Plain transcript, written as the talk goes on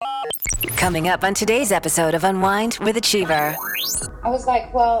Coming up on today's episode of Unwind with Achiever. I was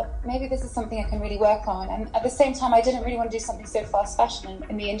like, well, maybe this is something I can really work on. And at the same time, I didn't really want to do something so fast fashion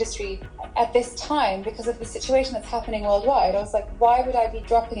in the industry at this time because of the situation that's happening worldwide. I was like, why would I be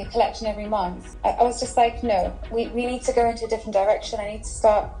dropping a collection every month? I was just like, no, we need to go into a different direction. I need to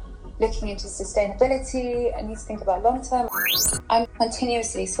start looking into sustainability. I need to think about long term. I'm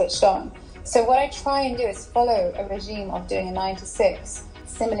continuously switched on. So what I try and do is follow a regime of doing a 9 to 6,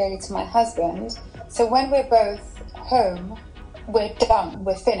 similarly to my husband. So when we're both home, we're done,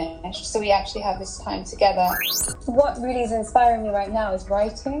 we're finished. So we actually have this time together. What really is inspiring me right now is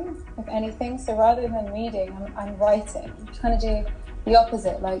writing, if anything. So rather than reading, I'm writing. I'm trying to do the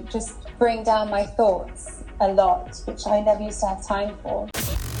opposite, like just bring down my thoughts a lot, which I never used to have time for.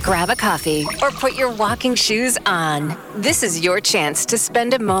 Grab a coffee or put your walking shoes on. This is your chance to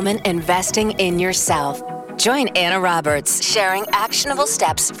spend a moment investing in yourself. Join Anna Roberts, sharing actionable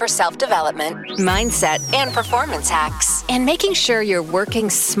steps for self-development, mindset, and performance hacks, and making sure you're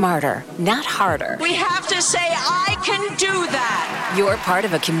working smarter, not harder. We have to say, I can do that. You're part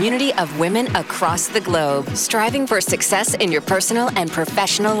of a community of women across the globe, striving for success in your personal and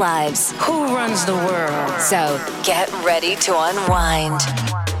professional lives. Who runs the world? So get ready to unwind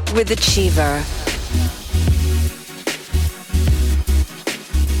with Achiever.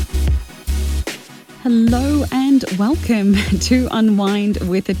 Hello and welcome to Unwind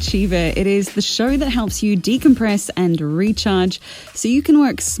with Achiever. It is the show that helps you decompress and recharge so you can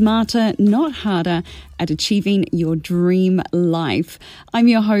work smarter, not harder, at achieving your dream life. I'm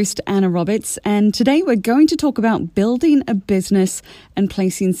your host, Anna Roberts, and today we're going to talk about building a business and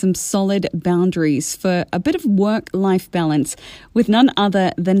placing some solid boundaries for a bit of work-life balance with none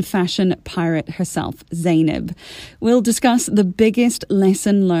other than fashion pirate herself, Zeynab. We'll discuss the biggest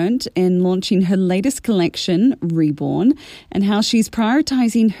lesson learned in launching her latest collection, Reborn, and how she's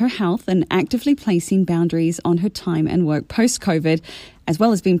prioritizing her health and actively placing boundaries on her time and work post-COVID, as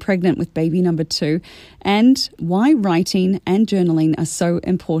well as being pregnant with baby number 2, and why writing and journaling are so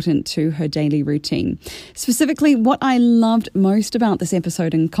important to her daily routine. Specifically, what I loved most about this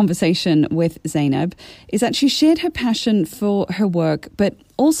episode and conversation with Zeynab is that she shared her passion for her work, but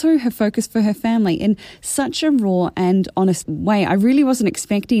also her focus for her family in such a raw and honest way. I really wasn't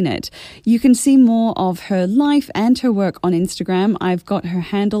expecting it. You can see more of her life and her work on Instagram. I've got her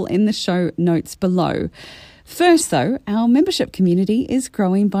handle in the show notes below. First, though, our membership community is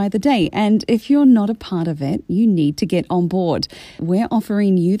growing by the day, and if you're not a part of it, you need to get on board. We're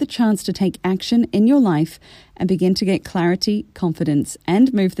offering you the chance to take action in your life and begin to get clarity, confidence,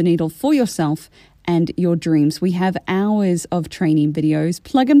 and move the needle for yourself and your dreams. We have hours of training videos,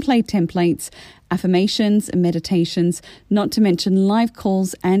 plug-and-play templates, affirmations, meditations, not to mention live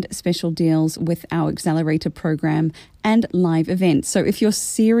calls and special deals with our Accelerator program and live events. So if you're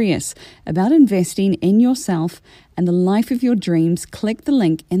serious about investing in yourself and the life of your dreams, click the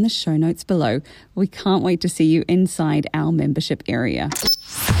link in the show notes below. We can't wait to see you inside our membership area.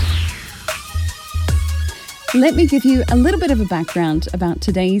 Let me give you a little bit of a background about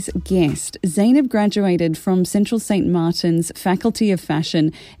today's guest. Zeynab graduated from Central St. Martin's Faculty of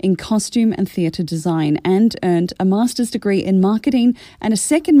Fashion in Costume and Theatre Design and earned a master's degree in marketing and a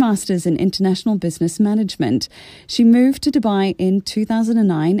second master's in international business management. She moved to Dubai in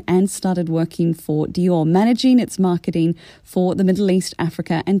 2009 and started working for Dior, managing its marketing for the Middle East,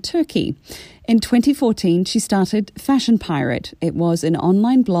 Africa, and Turkey. In 2014, she started Fashion Pirate. It was an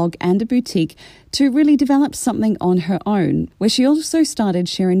online blog and a boutique to really develop something on her own, where she also started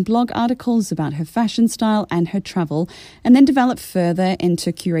sharing blog articles about her fashion style and her travel, and then developed further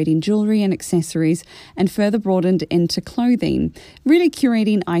into curating jewelry and accessories, and further broadened into clothing, really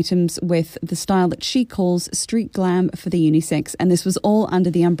curating items with the style that she calls street glam for the unisex, and this was all under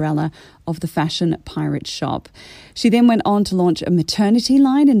the umbrella of the Fashion Pirate shop. She then went on to launch a maternity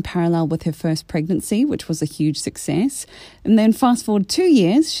line in parallel with her first pregnancy, which was a huge success. And then fast forward 2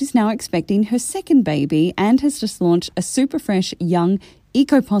 years, she's now expecting her second baby and has just launched a super fresh, young,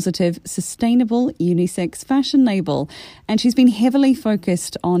 eco-positive, sustainable unisex fashion label. And she's been heavily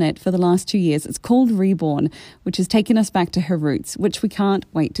focused on it for the last 2 years. It's called Reborn, which has taken us back to her roots, which we can't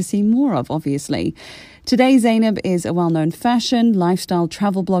wait to see more of, obviously. Today, Zeynab is a well-known fashion, lifestyle,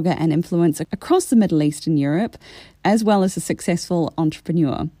 travel blogger and influencer across the Middle East and Europe, as well as a successful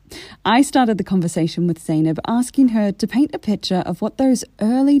entrepreneur. I started the conversation with Zeynab asking her to paint a picture of what those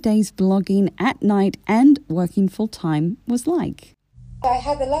early days blogging at night and working full-time was like. I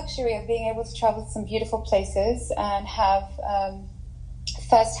had the luxury of being able to travel to some beautiful places and have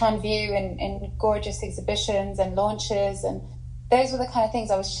first-hand view in gorgeous exhibitions and launches, and those were the kind of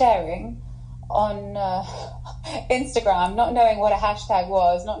things I was sharing on Instagram, not knowing what a hashtag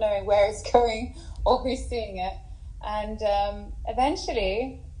was, not knowing where it's going or who's seeing it. And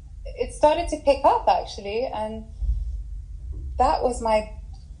eventually it started to pick up, actually. And that was my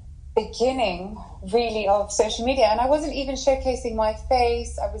beginning, really, of social media. And I wasn't even showcasing my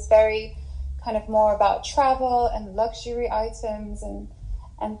face. I was very kind of more about travel and luxury items and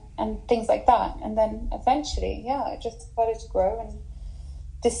things like that. And then eventually, it just started to grow and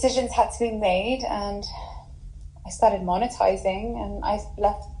decisions had to be made, and I started monetizing, and I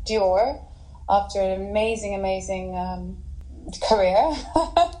left Dior after an amazing career.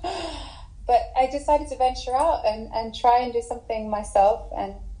 But I decided to venture out and try and do something myself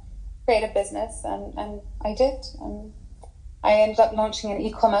and create a business, and I did. And I ended up launching an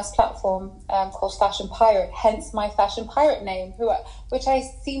e-commerce platform called Fashion Pirate, hence my Fashion Pirate name, which I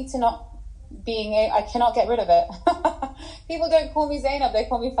seem to not I cannot get rid of it. People don't call me Zeynab, they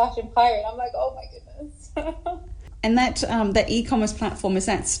call me Fashion Pirate. I'm like, oh my goodness. And that e-commerce platform, is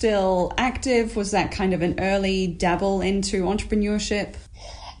that still active? Was that kind of an early dabble into entrepreneurship?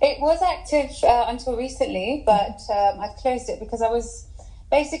 It was active until recently, but I've closed it because I was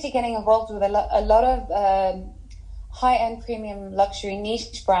basically getting involved with a lot of high-end premium luxury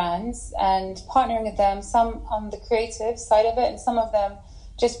niche brands and partnering with them, some on the creative side of it and some of them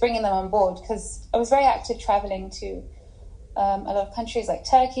just bringing them on board, because I was very active traveling to a lot of countries like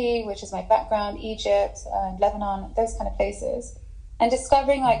Turkey, which is my background, Egypt, and Lebanon, those kind of places, and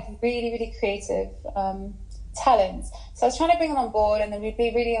discovering like really, really creative talents. So I was trying to bring them on board, and then we'd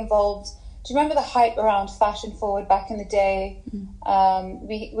be really involved. Do you remember the hype around Fashion Forward back in the day?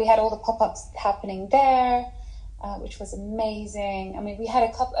 We had all the pop-ups happening there, which was amazing. I mean, we had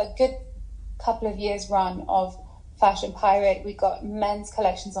a good couple of years run of Fashion Pirate. We got men's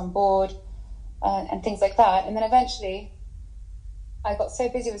collections on board and things like that. And then eventually I got so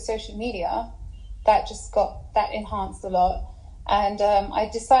busy with social media that enhanced a lot. And I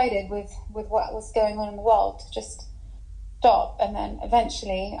decided with what was going on in the world to just stop. And then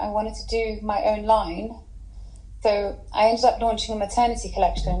eventually I wanted to do my own line. So I ended up launching a maternity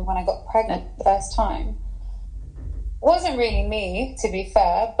collection when I got pregnant the first time. Wasn't really me, to be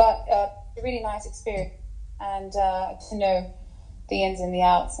fair, but a really nice experience. And to know the ins and the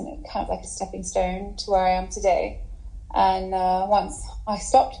outs, and it kind of like a stepping stone to where I am today. And once I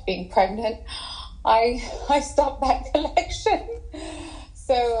stopped being pregnant, I stopped that collection.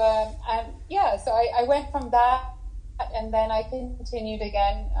 So I went from that, and then I continued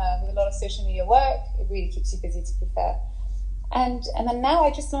again with a lot of social media work. It really keeps you busy, to be fair. And then now I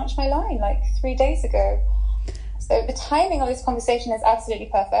just launched my line like 3 days ago. So the timing of this conversation is absolutely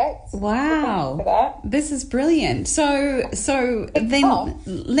perfect. Wow. For that. This is brilliant. So then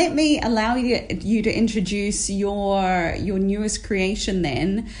let me allow you to introduce your newest creation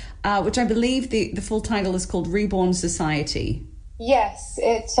then, which I believe the full title is called Reborn Society. Yes,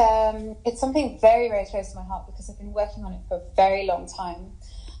 it's something very, very close to my heart because I've been working on it for a very long time.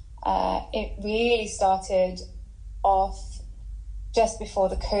 It really started off just before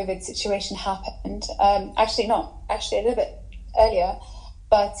the COVID situation happened. Actually, a little bit earlier,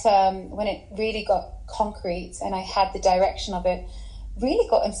 but when it really got concrete and I had the direction of it, really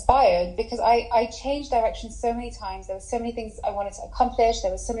got inspired because I changed direction so many times. There were so many things I wanted to accomplish.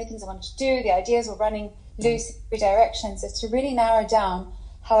 There were so many things I wanted to do. The ideas were running loose in every direction. So to really narrow down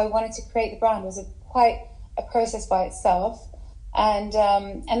how I wanted to create the brand was quite a process by itself. And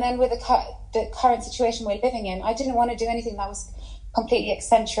then with the current situation we're living in, I didn't want to do anything that was completely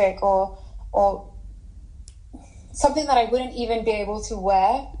eccentric or something that I wouldn't even be able to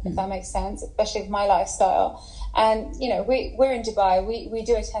wear, if that makes sense, especially with my lifestyle. And, we're in Dubai. We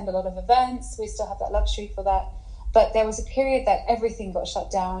do attend a lot of events. We still have that luxury for that. But there was a period that everything got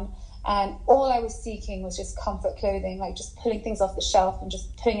shut down. And all I was seeking was just comfort clothing, like just pulling things off the shelf and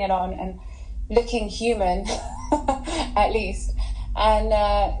just putting it on and looking human, at least. And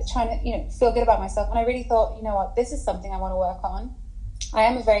trying to, feel good about myself. And I really thought, you know what, this is something I want to work on. I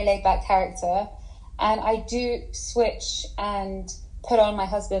am a very laid-back character. And I do switch and put on my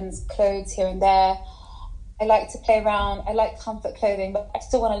husband's clothes here and there. I like to play around. I like comfort clothing, but I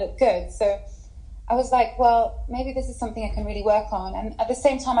still want to look good. So I was like, well, maybe this is something I can really work on. And at the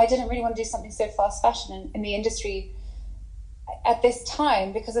same time, I didn't really want to do something so fast fashion in the industry at this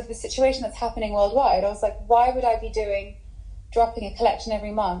time because of the situation that's happening worldwide. I was like, why would I be dropping a collection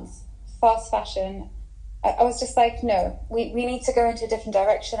every month, fast fashion? I was just like, no, we need to go into a different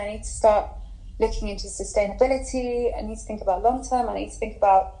direction. I need to start looking into sustainability. I need to think about long term.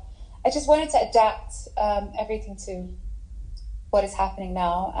 I just wanted to adapt everything to what is happening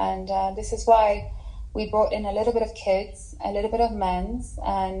now. And this is why we brought in a little bit of kids, a little bit of men's,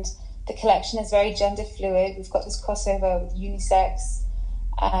 and The collection is very gender fluid. We've got this crossover with unisex,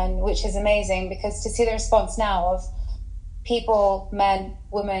 and which is amazing, because to see the response now of people, men,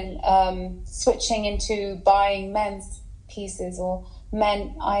 women, switching into buying men's pieces, or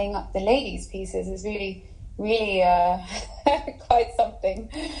men eyeing up the ladies' pieces, is really, really quite something,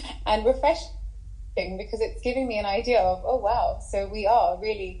 and refreshing, because it's giving me an idea of, oh wow, so we are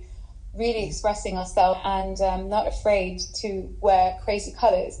really, really expressing ourselves, and not afraid to wear crazy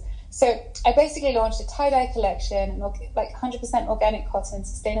colors. So I basically launched a tie-dye collection, like 100% organic cotton,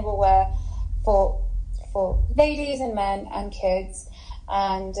 sustainable wear for ladies and men and kids,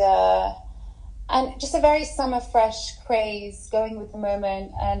 and just a very summer fresh craze, going with the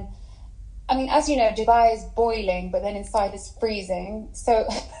moment. And I mean, as you know, Dubai is boiling, but then inside is freezing. So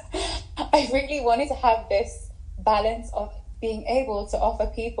I really wanted to have this balance of being able to offer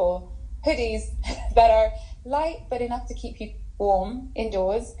people hoodies that are light but enough to keep you warm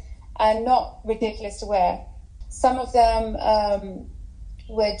indoors, and not ridiculous to wear. Some of them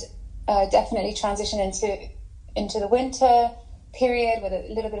would definitely transition into the winter period with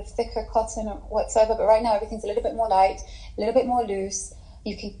a little bit of thicker cotton or whatsoever, but right now everything's a little bit more light, a little bit more loose.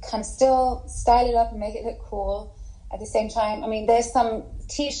 You can kind of still style it up and make it look cool at the same time. I mean, there's some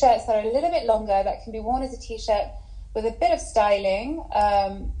t-shirts that are a little bit longer that can be worn as a t-shirt with a bit of styling,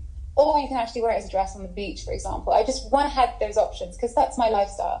 or you can actually wear it as a dress on the beach, for example. I just want to have those options, because that's my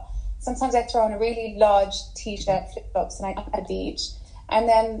lifestyle. Sometimes I throw on a really large t-shirt, flip-flops, and I'm at the beach. And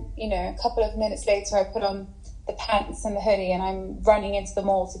then, you know, a couple of minutes later, I put on the pants and the hoodie and I'm running into the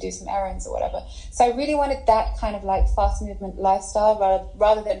mall to do some errands or whatever. So I really wanted that kind of like fast movement lifestyle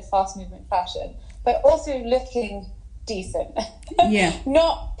rather than fast movement fashion, but also looking decent. Yeah.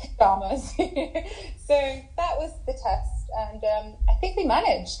 Not pajamas. So that was the test. And I think we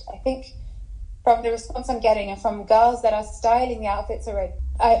managed. I think from the response I'm getting, and from girls that are styling the outfits already,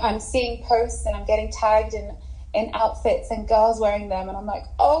 I'm seeing posts and I'm getting tagged in outfits and girls wearing them, and I'm like,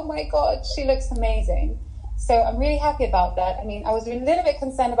 oh my God, she looks amazing. So I'm really happy about that. I mean, I was a little bit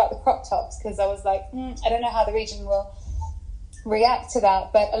concerned about the crop tops, because I was like, I don't know how the region will react to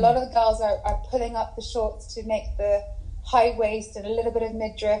that. But a lot of the girls are pulling up the shorts to make the high waist and a little bit of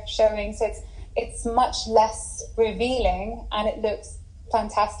midriff showing. So it's much less revealing, and it looks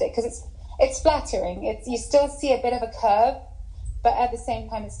fantastic because it's flattering. You still see a bit of a curve, but at the same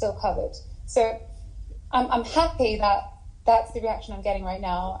time it's still covered. So I'm happy that that's the reaction I'm getting right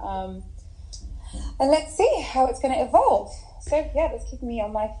now. And let's see how it's going to evolve. So yeah, that's keeping me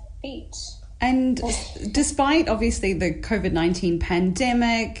on my feet. And despite obviously the COVID-19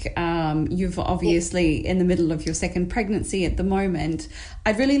 pandemic, you've obviously in the middle of your second pregnancy at the moment.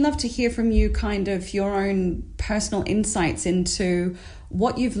 I'd really love to hear from you kind of your own personal insights into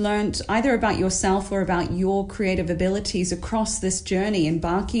what you've learned either about yourself or about your creative abilities across this journey,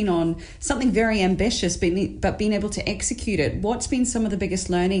 embarking on something very ambitious, but being able to execute it. What's been some of the biggest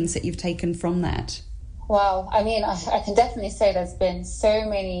learnings that you've taken from that? Wow, I mean, I can definitely say there's been so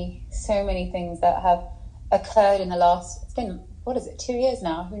many things that have occurred in the last, it's been, 2 years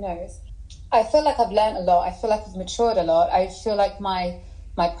now? Who knows? I feel like I've learned a lot. I feel like I've matured a lot. I feel like my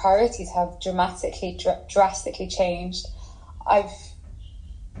priorities have drastically changed. I've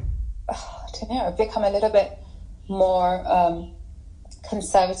become a little bit more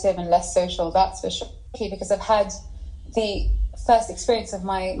conservative and less social, that's for sure, because I've had the first experience of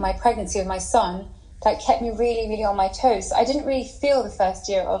my pregnancy with my son that kept me really, really on my toes. I didn't really feel the first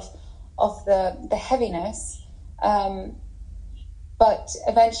year of the heaviness, but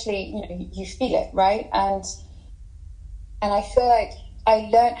eventually, you feel it, right? And I feel like I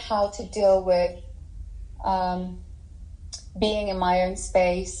learned how to deal with being in my own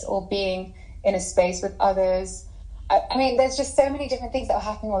space or being in a space with others. I mean, there's just so many different things that are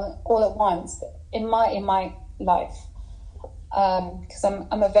happening all at once in my life. Because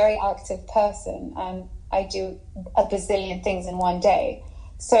I'm a very active person and I do a bazillion things in one day.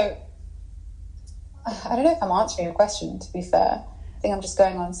 So I don't know if I'm answering your question, to be fair. I think I'm just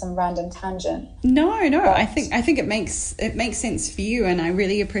going on some random tangent. No. I think it makes sense for you, and I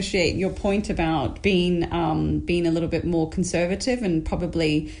really appreciate your point about being a little bit more conservative and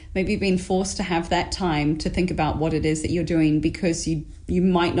probably maybe being forced to have that time to think about what it is that you're doing, because you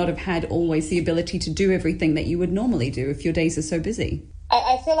might not have had always the ability to do everything that you would normally do if your days are so busy.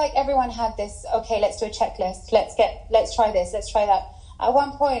 I feel like everyone had this, okay, let's do a checklist. Let's try this, let's try that. At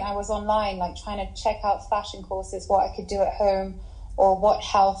one point I was online, like trying to check out fashion courses, what I could do at home, or what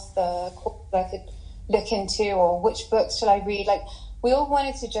health course I could look into, or which books should I read. Like, we all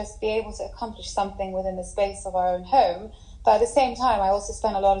wanted to just be able to accomplish something within the space of our own home. But at the same time, I also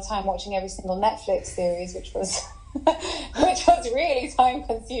spent a lot of time watching every single Netflix series, which was which was really time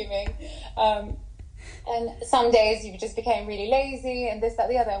consuming. And some days you just became really lazy and this, that,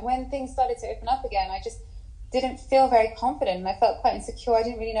 the other. And when things started to open up again, I just didn't feel very confident and I felt quite insecure. I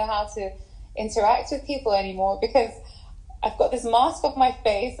didn't really know how to interact with people anymore because I've got this mask off my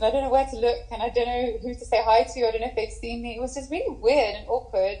face and I don't know where to look and I don't know who to say hi to. I don't know if they've seen me. It was just really weird and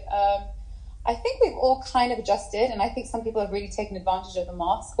awkward. I think we've all kind of adjusted, and I think some people have really taken advantage of the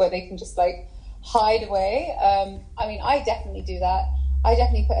mask where they can just like hide away. I mean, I definitely do that. I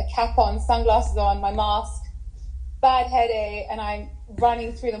definitely put a cap on, sunglasses on, my mask, bad headache, and I'm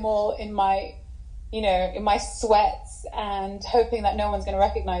running through the mall in my, in my sweats and hoping that no one's going to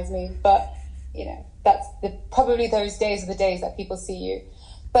recognize me. But, that's probably those days are the days that people see you.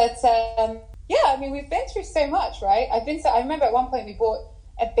 But, I mean, we've been through so much, right? I remember at one point we bought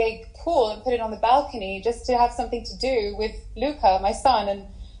a big pool and put it on the balcony just to have something to do with Luca, my son,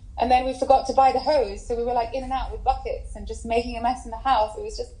 and then we forgot to buy the hose, so we were like in and out with buckets and just making a mess in the house. It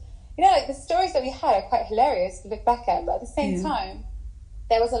was just, like the stories that we had are quite hilarious to look back at, but at the same time,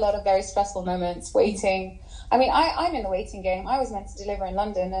 there was a lot of very stressful moments waiting. I mean, I'm in the waiting game. I was meant to deliver in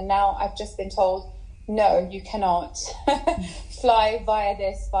London, and now I've just been told, no, you cannot fly via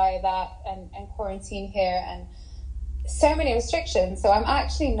this, via that, and quarantine here, and so many restrictions. So I'm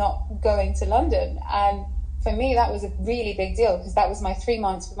actually not going to London, and for me, that was a really big deal because that was my 3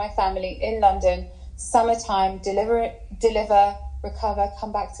 months with my family in London, summertime, deliver, recover,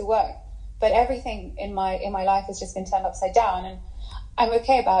 come back to work. But everything in my life has just been turned upside down, and I'm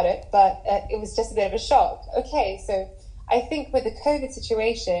okay about it, but it was just a bit of a shock. Okay, so I think with the COVID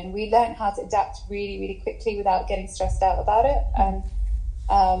situation, we learned how to adapt really, really quickly without getting stressed out about it.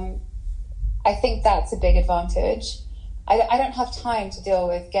 And I think that's a big advantage. I don't have time to deal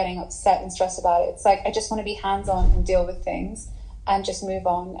with getting upset and stressed about it. It's like I just want to be hands-on and deal with things and just move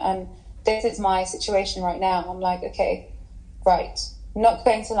on. And this is my situation right now. I'm like, okay, right, not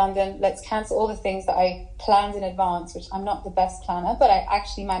going to London. Let's cancel all the things that I planned in advance, which I'm not the best planner, but I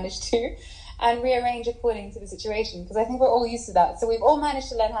actually managed to, and rearrange according to the situation, because I think we're all used to that. So we've all managed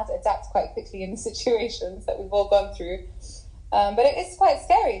to learn how to adapt quite quickly in the situations that we've all gone through. But it's quite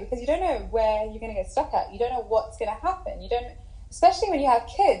scary because you don't know where you're going to get stuck at. You don't know what's going to happen. You don't, especially when you have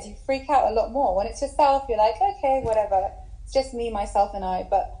kids, you freak out a lot more. When it's yourself, you're like, okay, whatever. It's just me, myself, and I.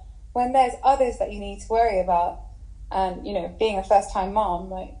 But when there's others that you need to worry about, and being a first-time mom,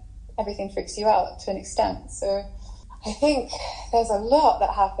 like everything freaks you out to an extent. So I think there's a lot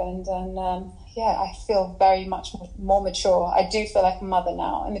that happened, and I feel very much more mature. I do feel like a mother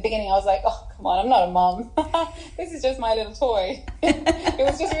now. In the beginning, I was like, oh, come on, I'm not a mom. This is just my little toy. It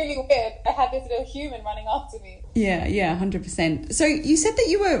was just really weird. I had this little human running after me. Yeah, 100%. So you said that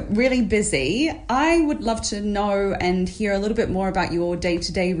you were really busy. I would love to know and hear a little bit more about your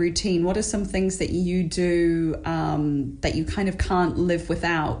day-to-day routine. What are some things that you do that you kind of can't live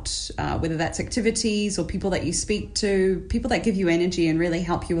without, whether that's activities or people that you speak to, people that give you energy and really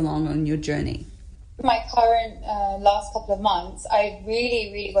help you along on your journey? My current last couple of months, I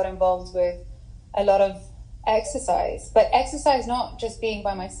really, really got involved with a lot of exercise, but exercise not just being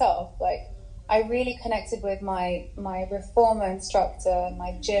by myself. Like I really connected with my reformer instructor,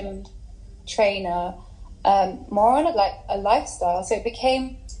 my gym trainer, more on a lifestyle. So it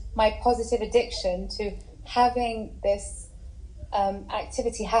became my positive addiction to having this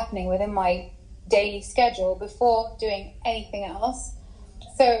activity happening within my daily schedule before doing anything else.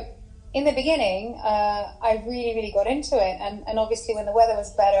 So in the beginning, I really, really got into it. And obviously when the weather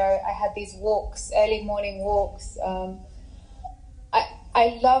was better, I had these walks, early morning walks.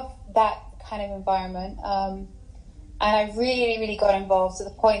 I love that kind of environment. And I really, really got involved to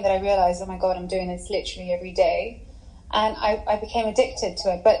the point that I realized, oh my God, I'm doing this literally every day. And I became addicted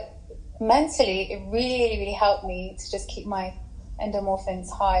to it. But mentally, it really, really helped me to just keep my endorphins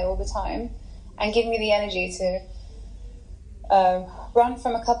high all the time and give me the energy to run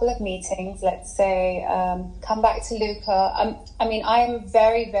from a couple of meetings, let's say, come back to Luca. I'm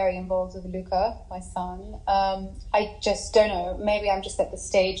very, very involved with Luca, my son. I just don't know, maybe I'm just at the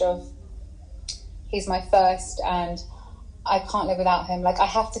stage of he's my first and I can't live without him. Like I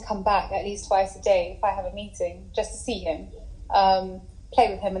have to come back at least twice a day if I have a meeting just to see him, play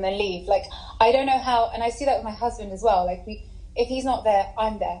with him and then leave. Like I don't know how, and I see that with my husband as well. Like if he's not there,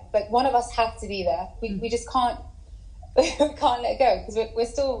 I'm there. But one of us have to be there. We just can't we can't let go because we're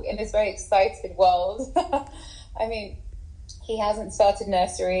still in this very excited world. I mean, he hasn't started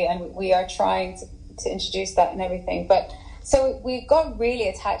nursery and we are trying to introduce that and everything. But so we got really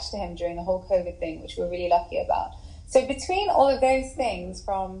attached to him during the whole COVID thing, which we're really lucky about. So between all of those things,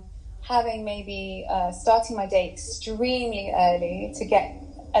 from having maybe starting my day extremely early to get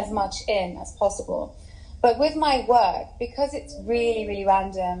as much in as possible, But with my work, because it's really, really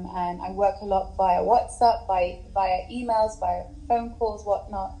random, and I work a lot via WhatsApp, via emails, via phone calls,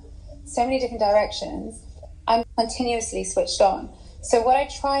 whatnot, so many different directions, I'm continuously switched on. So what I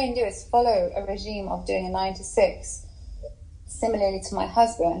try and do is follow a regime of doing a 9 to 6, similarly to my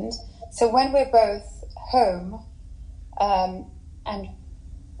husband. So when we're both home, and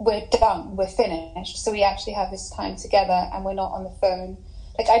we're done, we're finished, so we actually have this time together and we're not on the phone.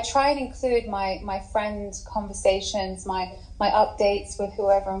 Like, I try and include my friends' conversations, my updates with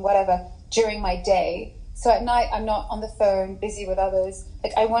whoever and whatever during my day. So at night, I'm not on the phone, busy with others.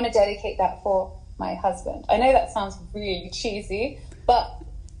 Like, I want to dedicate that for my husband. I know that sounds really cheesy, but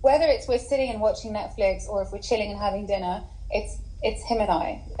whether it's we're sitting and watching Netflix or if we're chilling and having dinner, it's him and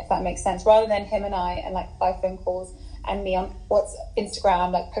I, if that makes sense, rather than him and I and like 5 phone calls and me on what's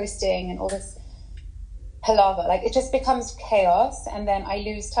Instagram, like posting and all this palaver. Like, it just becomes chaos, and then I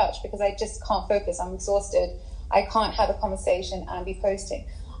lose touch because I just can't focus. I'm exhausted. I can't have a conversation and be posting.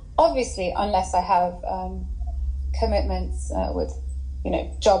 Obviously, unless I have commitments with,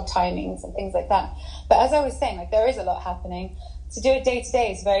 job timings and things like that. But as I was saying, like, there is a lot happening. To do it day to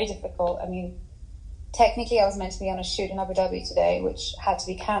day is very difficult. I mean, technically, I was meant to be on a shoot in Abu Dhabi today, which had to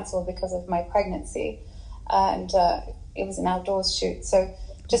be cancelled because of my pregnancy, and it was an outdoors shoot. So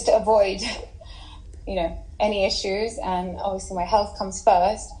just to avoid any issues, and obviously my health comes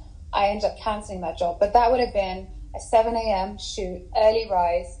first, I ended up cancelling that job. But that would have been a 7 a.m. shoot, early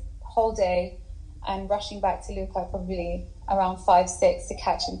rise, whole day, and rushing back to Luca probably around 5, 6 to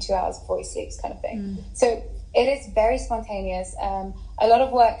catch him 2 hours before he sleeps, kind of thing. So it is very spontaneous. A lot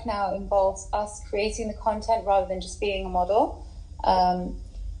of work now involves us creating the content rather than just being a model,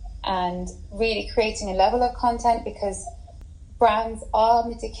 and really creating a level of content, because brands are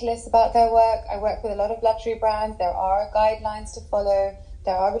meticulous about their work. I work with a lot of luxury brands. There are guidelines to follow.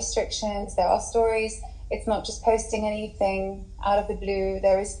 There are restrictions. There are stories. It's not just posting anything out of the blue.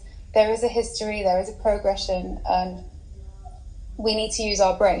 There is a history. There is a progression, and we need to use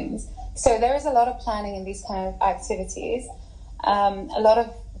our brains. So there is a lot of planning in these kind of activities. A lot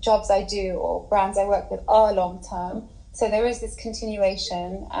of jobs I do or brands I work with are long term. So there is this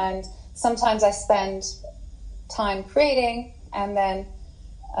continuation, and sometimes I spend time creating, and then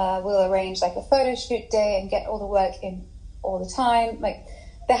we'll arrange like a photo shoot day and get all the work in all the time. Like,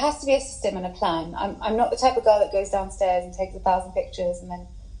 there has to be a system and a plan. I'm not the type of girl that goes downstairs and takes 1,000 pictures and then,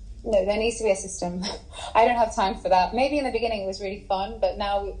 no, there needs to be a system. I don't have time for that. Maybe in the beginning it was really fun, but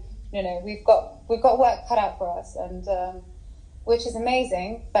now we've got work cut out for us, and which is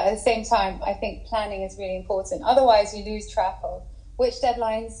amazing. But at the same time, I think planning is really important. Otherwise, you lose track of which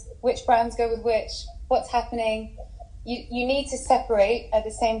deadlines, which brands go with which, what's happening. You need to separate. At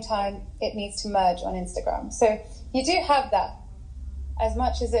the same time, it needs to merge on Instagram. So you do have that. As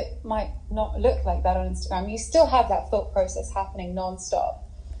much as it might not look like that on Instagram, you still have that thought process happening non-stop.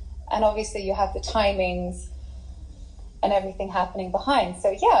 And obviously you have the timings and everything happening behind.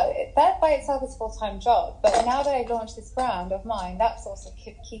 So yeah, that by itself is a full-time job. But now that I've launched this brand of mine, that's also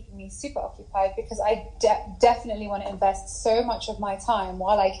keeping me super occupied, because I definitely want to invest so much of my time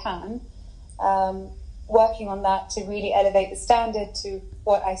while I can, working on that to really elevate the standard to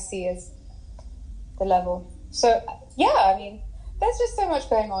what I see as the level. So yeah, I mean, there's just so much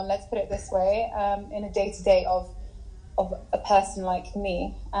going on, let's put it this way, in a day-to-day of a person like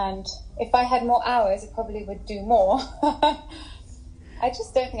me. And if I had more hours, I probably would do more. I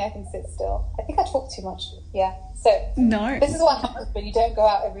just don't think I can sit still. I think I talk too much. Yeah. So no, this is what happens when you don't go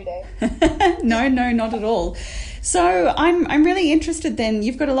out every day. No, not at all. So I'm really interested then.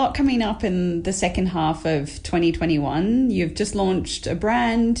 You've got a lot coming up in the second half of 2021. You've just launched a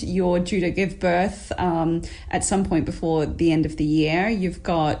brand. You're due to give birth at some point before the end of the year. You've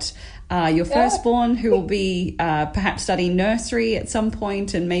got your firstborn, who will be perhaps studying nursery at some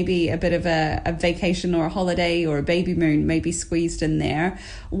point, and maybe a bit of a vacation or a holiday or a baby moon maybe squeezed in there.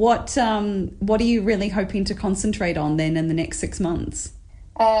 What are you really hoping to concentrate on then in the next 6 months?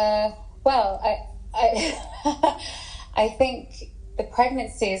 Well, I think the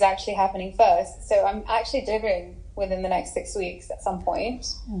pregnancy is actually happening first. So I'm actually delivering within the next 6 weeks at some point.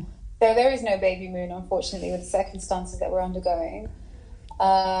 So there is no baby moon, unfortunately, with the circumstances that we're undergoing.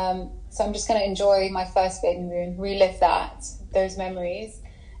 So I'm just going to enjoy my first baby moon, relive those memories.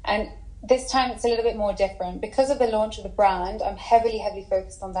 And this time it's a little bit more different. Because of the launch of the brand, I'm heavily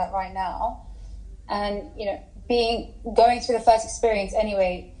focused on that right now. And, going through the first experience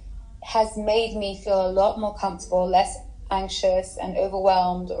anyway has made me feel a lot more comfortable, less anxious and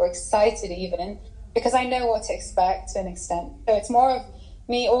overwhelmed or excited even, because I know what to expect to an extent. So it's more of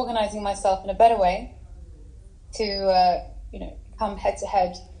me organizing myself in a better way to, come head to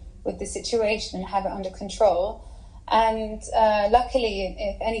head with the situation and have it under control. And luckily,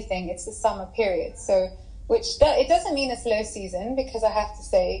 if anything, it's the summer period. So, it doesn't mean it's low season, because I have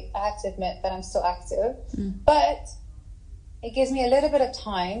to admit that I'm still active. But it gives me a little bit of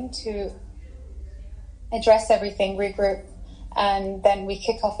time to address everything, regroup, and then we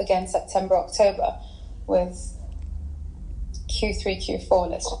kick off again September, October with Q3, Q4,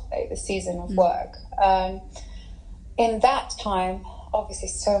 let's just say, the season of work. In that time, obviously,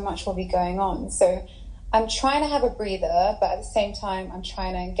 so much will be going on. So I'm trying to have a breather, but at the same time, I'm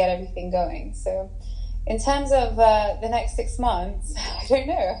trying to get everything going. So in terms of the next 6 months, I don't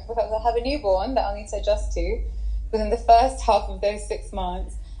know, because I'll have a newborn that I'll need to adjust to within the first half of those 6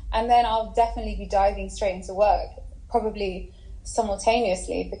 months. And then I'll definitely be diving straight into work, probably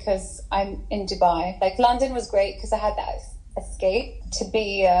simultaneously, because I'm in Dubai. Like, London was great because I had that escape to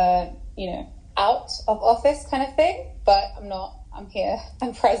be, out of office kind of thing. But I'm not. I'm here.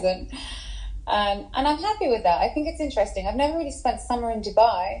 I'm present. And I'm happy with that. I think it's interesting. I've never really spent summer in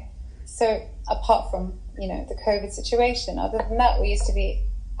Dubai. So apart from, the COVID situation, other than that, we used to be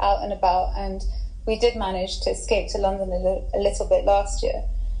out and about, and we did manage to escape to London a little bit last year.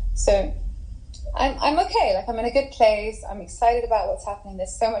 So I'm okay. Like, I'm in a good place. I'm excited about what's happening.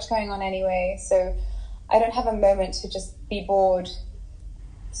 There's so much going on anyway. So I don't have a moment to just be bored.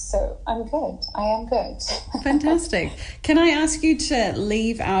 So I'm good. I am good. Fantastic. Can I ask you to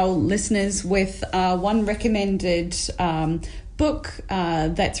leave our listeners with one recommended book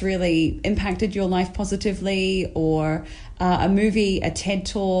that's really impacted your life positively, or a movie, a TED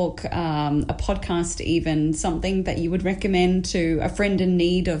Talk, a podcast even, something that you would recommend to a friend in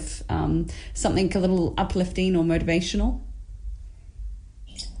need of something a little uplifting or motivational?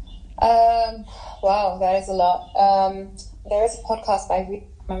 Wow, that is a lot. There is a podcast, but I really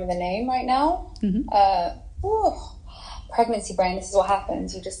don't remember the name right now. Pregnancy brain, this is what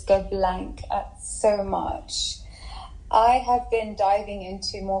happens. You just go blank at so much. I have been diving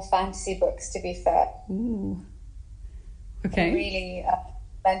into more fantasy books, to be fair. Ooh. Okay. Really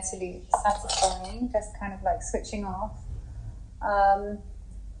mentally satisfying, just kind of like switching off. I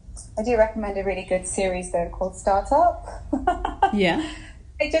do recommend a really good series, though, called Startup. Yeah.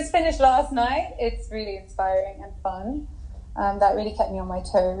 It just finished last night. It's really inspiring and fun. That really kept me on my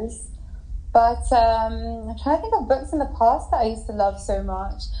toes. But I'm trying to think of books in the past that I used to love so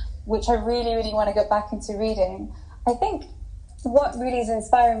much, which I really, really want to get back into reading. I think what really is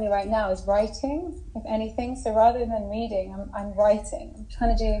inspiring me right now is writing, if anything. So rather than reading, I'm writing. I'm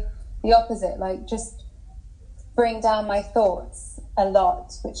trying to do the opposite, like just bring down my thoughts a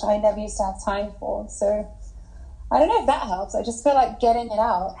lot, which I never used to have time for. So I don't know if that helps. I just feel like getting it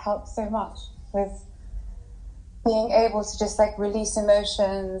out helps so much with being able to just like release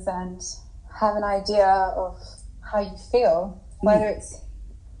emotions and have an idea of how you feel, whether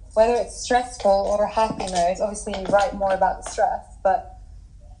it's stressful or happy mode. Obviously you write more about the stress, but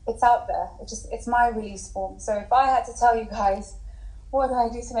it's out there. It's my release form. So if I had to tell you guys what do I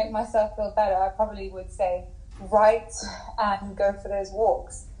do to make myself feel better, I probably would say write and go for those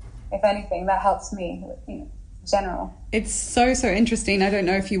walks. If anything, that helps me, general. It's so interesting. I don't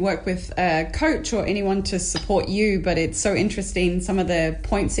know if you work with a coach or anyone to support you, but it's so interesting, some of the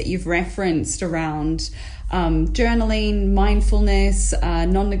points that you've referenced around journaling, mindfulness,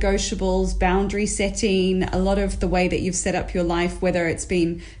 non-negotiables, boundary setting. A lot of the way that you've set up your life, whether it's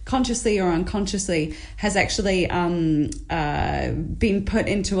been consciously or unconsciously, has actually been put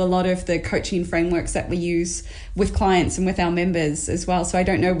into a lot of the coaching frameworks that we use with clients and with our members as well. So I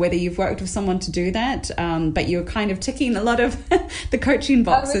don't know whether you've worked with someone to do that, but you're kind of ticking a lot of the coaching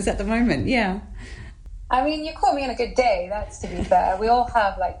boxes at the moment. Yeah. I mean, you caught me on a good day, that's to be fair. We all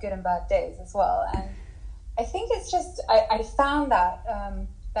have like good and bad days as well. And I think it's just, I found that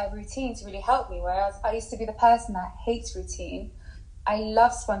routine to really help me, whereas I used to be the person that hates routine. I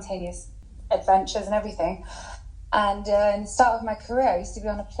love spontaneous adventures and everything. And in the start of my career, I used to be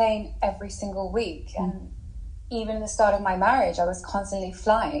on a plane every single week. And even in the start of my marriage, I was constantly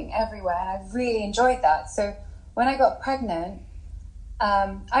flying everywhere, and I really enjoyed that. So when I got pregnant,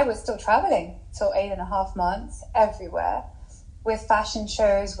 I was still traveling till 8.5 months everywhere, with fashion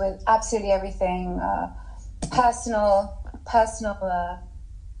shows, with absolutely everything, personal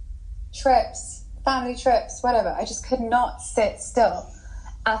trips, family trips, whatever. I just could not sit still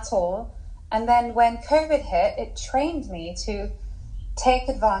at all. And then when COVID hit, it trained me to take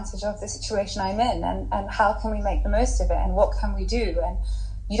advantage of the situation I'm in, and how can we make the most of it, and what can we do. And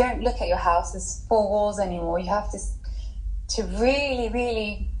you don't look at your house as 4 walls anymore. You have to really,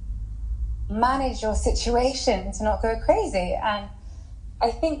 really manage your situation to not go crazy. And I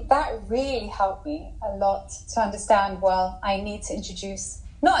think that really helped me a lot to understand, well, I need to introduce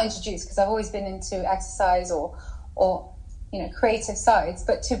not introduce, because I've always been into exercise or creative sides,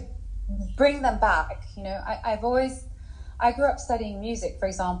 but to bring them back. I grew up studying music, for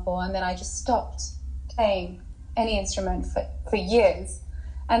example, and then I just stopped playing any instrument for years.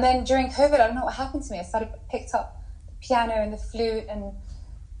 And then during COVID, I don't know what happened to me. I picked up the piano and the flute and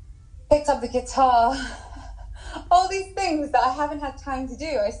picked up the guitar. All these things that I haven't had time to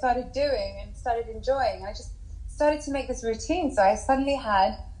do, I started doing and started enjoying. I just started to make this routine. So I suddenly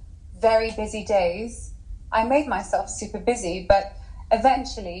had very busy days. I made myself super busy, but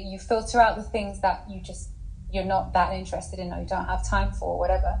eventually you filter out the things that you're not that interested in, or you don't have time for, or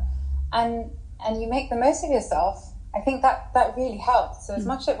whatever. And you make the most of yourself. I think that really helped. So as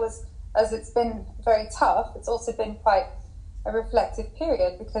much as it's been very tough, it's also been quite a reflective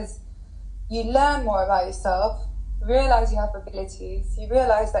period, because you learn more about yourself, realize you have abilities, you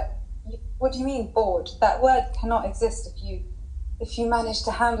realize that, what do you mean bored? That word cannot exist if you manage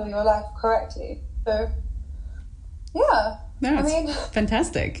to handle your life correctly. So, yeah. No,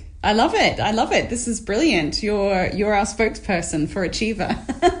 fantastic. I love it. This is brilliant. You're our spokesperson for Achiever.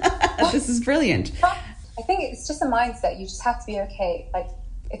 This is brilliant. I think it's just a mindset. You just have to be okay. Like,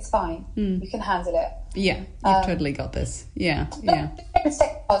 it's fine. You can handle it. Yeah, you've totally got this. Yeah.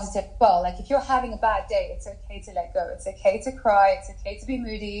 Stay positive as well. Like, if you're having a bad day, it's okay to let go. It's okay to cry. It's okay to be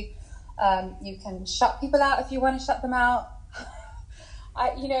moody. You can shut people out if you want to shut them out.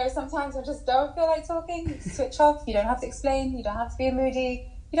 Sometimes I just don't feel like talking. Switch off. You don't have to explain. You don't have to be moody.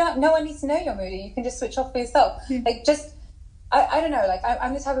 No one needs to know you're moody. You can just switch off for yourself. Yeah. Like, I don't know. Like,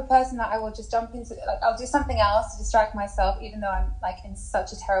 I'm the type of person that I will just jump into, like, I'll do something else to distract myself, even though I'm like in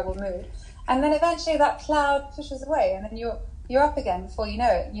such a terrible mood. And then eventually that cloud pushes away, and then you're up again before you know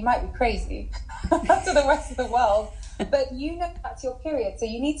it. You might be crazy to the rest of the world, but that's your period. So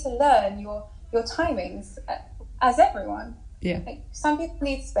you need to learn your timings, as everyone. Yeah. Like, some people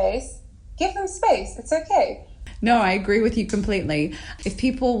need space. Give them space. It's okay. No, I agree with you completely. If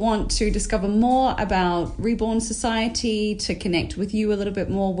people want to discover more about Reborn Society, to connect with you a little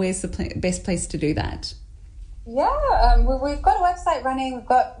bit more, where's the best place to do that? Yeah, we've got a website running. We've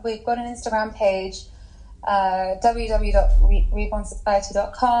got an Instagram page,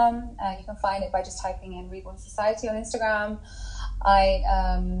 www.rebornsociety.com. You can find it by just typing in Reborn Society on Instagram.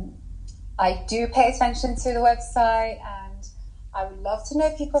 I do pay attention to the website, and I would love to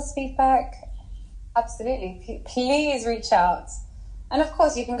know people's feedback. Absolutely. Please reach out. And of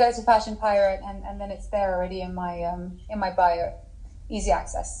course, you can go to Fashion Pirate, and then it's there already in my bio. Easy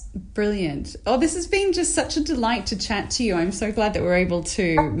access. Brilliant. Oh, this has been just such a delight to chat to you. I'm so glad that we're able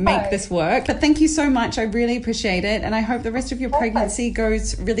to make this work. But thank you so much. I really appreciate it. And I hope the rest of your pregnancy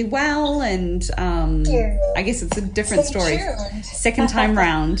goes really well. And I guess it's a different story. Tuned. Second time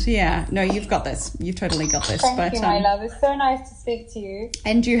round. Yeah. No, you've got this. You've totally got this. Thank you, my love. It's so nice to speak to you.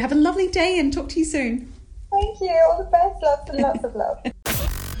 And you have a lovely day, and talk to you soon. Thank you. All the best. Lots and lots of love.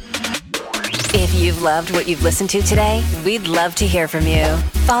 If you've loved what you've listened to today, we'd love to hear from you.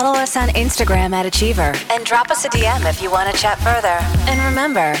 Follow us on Instagram @Achiever, and drop us a DM if you want to chat further. And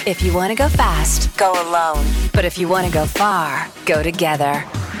remember, if you want to go fast, go alone. But if you want to go far, go together.